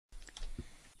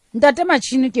Ntate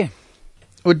Machini ke.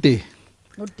 O teng.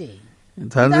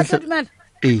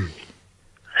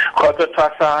 Khotso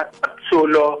Thasa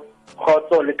Solo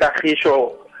khotso le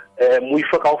kagisho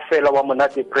moifo kaofela wa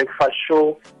Monate Breakfast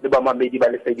show le ba mamedi ba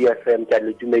Lesedi FM ka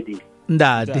le tumedile.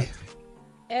 Ndate.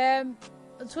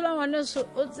 Tshola ngwana so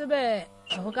o tsebe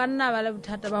go ka nna ba le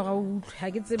bothata ba go utlwa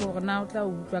ha ke tsebe gore na o tla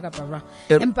utlwa ka papa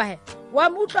empa he wa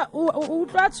mutla o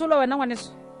utlwa tshola wena ngwana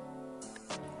so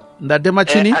Ndate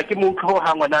Machini ha ke mutlo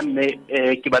ha ngwana mme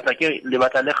ke batla ke le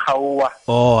batla le kgaowa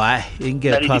ai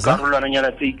enge thasa ka rolwana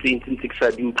nyana tse itseng tse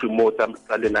sa di promote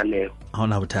tsa lenaneo ha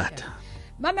ona bothata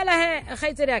mamela he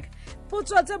gaitsedi aka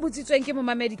potso tse botsitsweng ke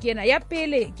momamedi ke ena ya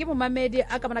pele ke momamedi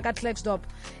a ka bona ka Clarksdorp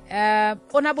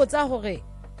ona botsa gore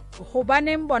go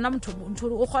baneng bona motho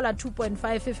o gola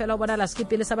 2.5 fela o bona la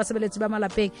skipele sa basebeletsi ba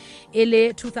malapeng e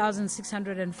le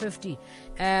 2650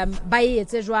 ba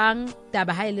etse jwang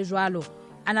taba ha ile jwalo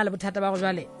ana le bothata ba go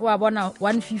jwale o a bona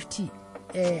 150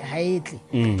 ha etle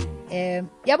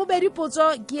ya bobedi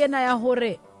potso ke ena ya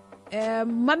hore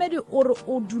mamedi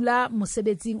o dula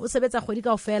mosebetsing o sebetsa kgwedi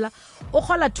kaofela o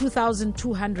gola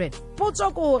 2200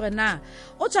 potso go hore na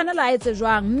o tshwanela a etse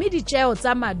jwang mme ditjeo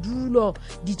tsa madulo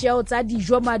ditjeo tsa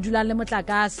dijo madulang le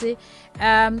motlakase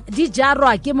di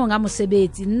jarwa ke monga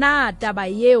mosebetsi na taba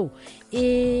yeo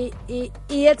e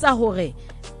etsa hore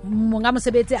monga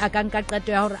mosebetsi a ka nka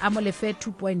qeto ya hore a mo lefe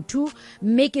 2.2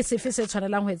 mme ke sefe se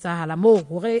tshwanelang ho etsahala mo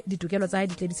hore ditokelo tsa hae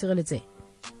di tle di sireletse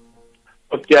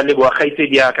o tya le bo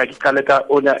gaitsedi ya ka ke kaleka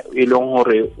ona e leng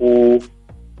hore o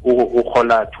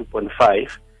gola 2.5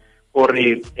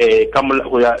 hore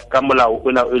ka molao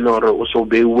ona e leng hore o so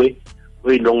bewe o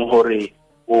e leng hore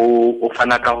o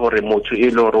fana ka hore motho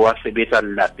e leng hore wa sebetsa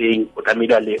lapeng o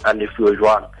tlamehile a lefiwe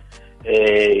jwang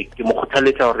ke mo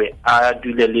kgothaletsa hore a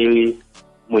dule le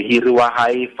mohiri wa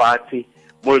hae fatshe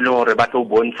mo e leng hore ba tlo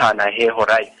bontshana he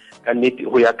hore ka nnete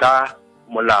ho ya ka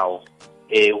molao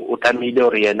o tlamehile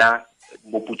hore yena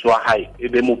moputso wa hae e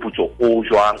be moputso o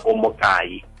jwang o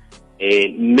mokae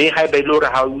mme ha be le hore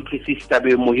ha o utlwisisa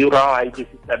tabe mohiri wa hae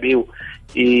utlwisisa tabe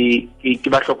ke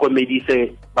ba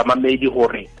hlokomedise ba mamedi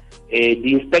hore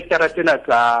di-inspectora tsena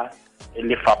tsa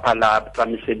lefapha la tsa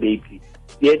mesebetsi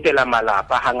di etela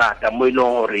malapa hangata mo e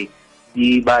leng hore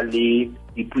di ba le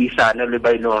dipuisano le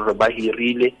ba e leng hore ba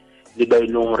hirile le ba e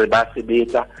leng hore ba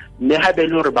sebetsa mme ha be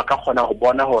le hore ba ka kgona go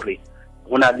bona hore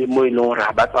hona le mo e leng hore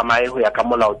ha ba tsamaye ho ya ka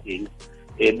molao teng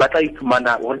ba tla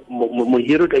iphumana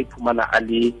mohiri tla iphumana a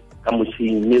le ka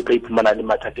mosing mme tla iphumana le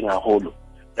mathateng a holo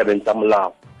tabeng tsa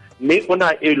molao mme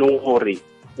ona e leng hore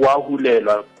wa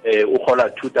hulelwa o gola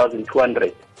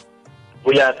 2200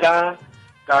 ho ya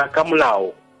ka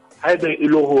molao ha ebe e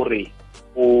le hore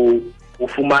o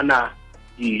fumana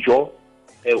dijo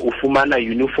o fumana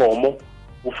uniform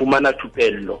o fumana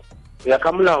thupello ya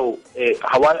ka molao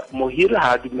ha mohiri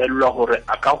ha dumellwa hore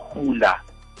a ka hula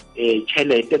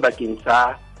tšhelete bakeng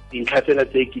sa dintlha tsena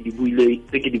tse ke di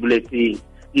buletseng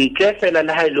ntle fela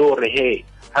le ha ile hore he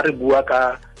ha re bua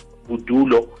ka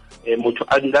bodulo motho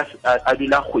a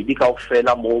dula kgwedi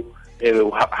kaofela mo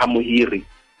ha mohiri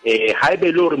ha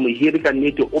ebe le hore mohiri ka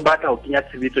nnete o batla ho kenya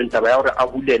tshebetsong taba ya hore a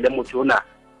hulele motho ona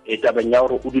tabeng ya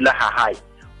hore o dula ha hae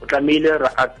o tlamehile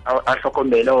a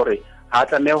hlokomele hore ha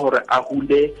tlameha hore a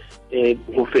hule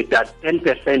ho feta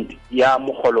 10% ya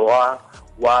mogolo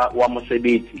wa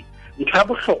mosebetsi ntlha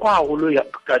bohlokwa haholo ya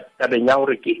tabeng ya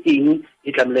hore ke eng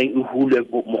e tlamehileng e hule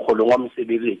mogolong wa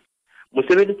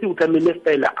mosebeletsi o tlamehile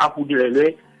fela a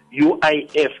hulelwe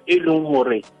UIF e leng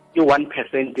hore ke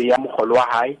 1% ya mogolo wa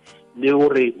hae le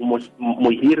hore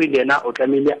mohiri lena o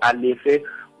tlamehile a lefe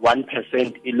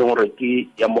 1% e leng hore ke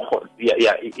ya mogolo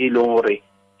e leng hore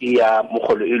ke ya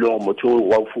mogolo e leng motho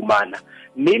wa o fumana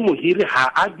mme mohiri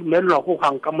ha a dumellwa go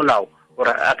gang ka molao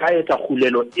gore a ka etsa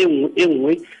khulelo e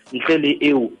nngwe ntle le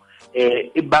eo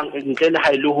ntle le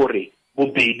ha ile hore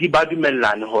bobedi ba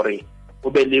dumellane hore o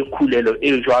be le khulelo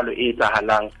e jwalo e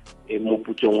etsahalang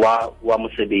moputsong wa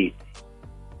mosebetsi.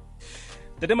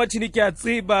 Tete Machini ke a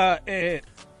tseba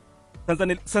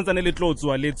santsane le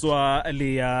tlotswa le tswa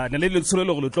le ya na le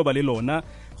letsholo go le tloba le lona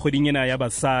kgoding ena ya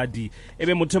basadi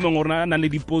ebe motho mongwe rona na le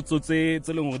dipotso tse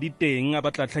leng go di teng a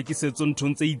batla tlhakisetso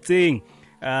nthong tse itseng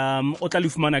o tla le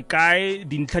fumana kae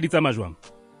dintlha di tsa majwang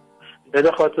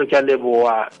le khotso ke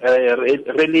leboa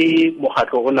re le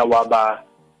mogatlo ona wa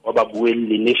ba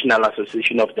buelli National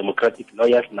Association of Democratic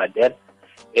Lawyers NADEL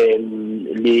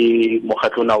le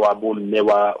mogatlo ona wa bomme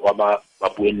wa ba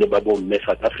buelli ba bomme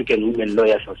South African Women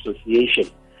Lawyers Association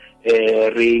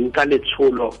re nka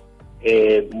letsholo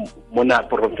mona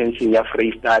provinceng ya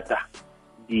Freistata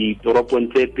di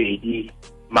toropong tse pedi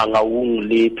Mangaung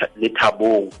le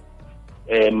Thabong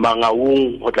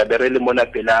Mangaung ho tla be re le mona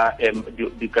pela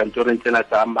dikantorong tsena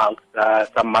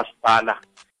tsa masepala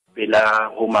pela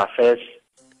Home Affairs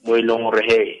mo e leng hore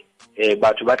he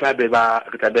batho ba tla be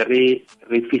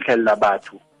re fihlella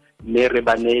batho mme re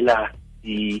ba nela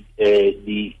di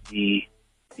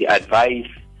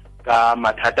advice ka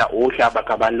mathata ohle ba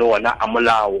ka ba le ona a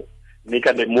molao mme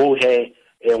ka be mo he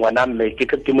ngwana mme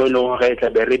ke mo e leng hore tla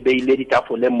be re beile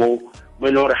ditafole mo e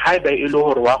leng hore ha e le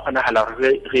hore wa kgonahala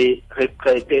re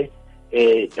qete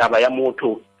taba ya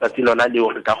motho tsatsi lona leo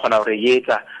re ka kgona hore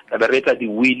yetsa tla be re etsa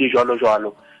di-will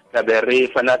jwalo tla be re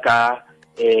fana ka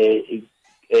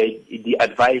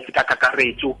di-advice ka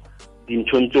kakaretso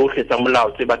dinthong tsohle tsa molao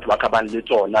tse batho ba ka bang le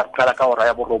tsona re qala ka hora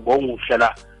ya borobong ho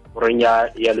fihlela horeng ya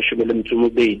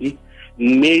 12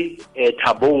 mme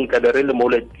Thabong tla be re le mo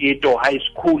le Tieto High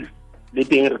School le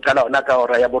teng re qala ona ka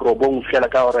hora ya borobong ho fihlela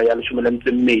ka hora ya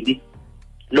 12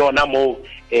 lona mo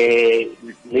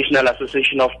National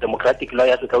Association of Democratic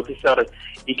Lawyers ka utlwisisa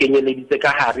e kenyeleditse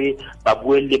ka hare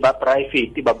babuelli ba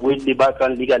private babuelli ba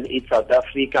tsang Legal Aid South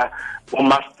Africa bo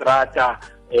Mastrata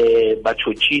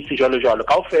batjhotjhisi jwalo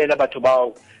kaofela batho ba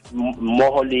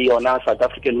mmoho le yona South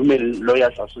African Women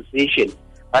Lawyers Association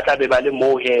ba tla be ba le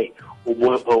mo he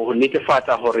ho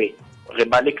netefatsa hore re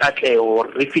ba le katleho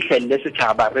re fihlelle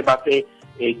setjhaba re ba fe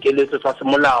keletso tsa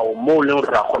semolao mo le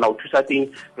ra kgona ho thusa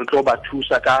teng re tlo ba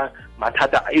thusa ka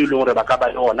mathata a ile hore ba ka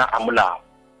ba yona a molao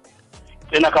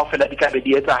tsena kaofela di ka be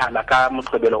di etsahala ka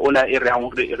moqebelo ona e re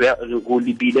go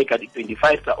libile ka di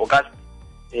 25 tsa August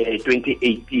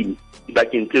 2018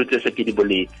 dibakeng tseo tse se ke di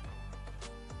boletse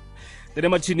Tene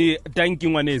Machini thank you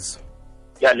ngwaneso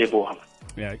ya leboha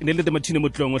ya ine le Machini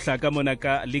Motloung o hlaka mona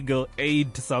ka Legal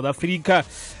Aid South Africa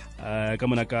ka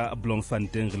mona ka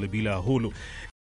Bloemfontein re lebile haholo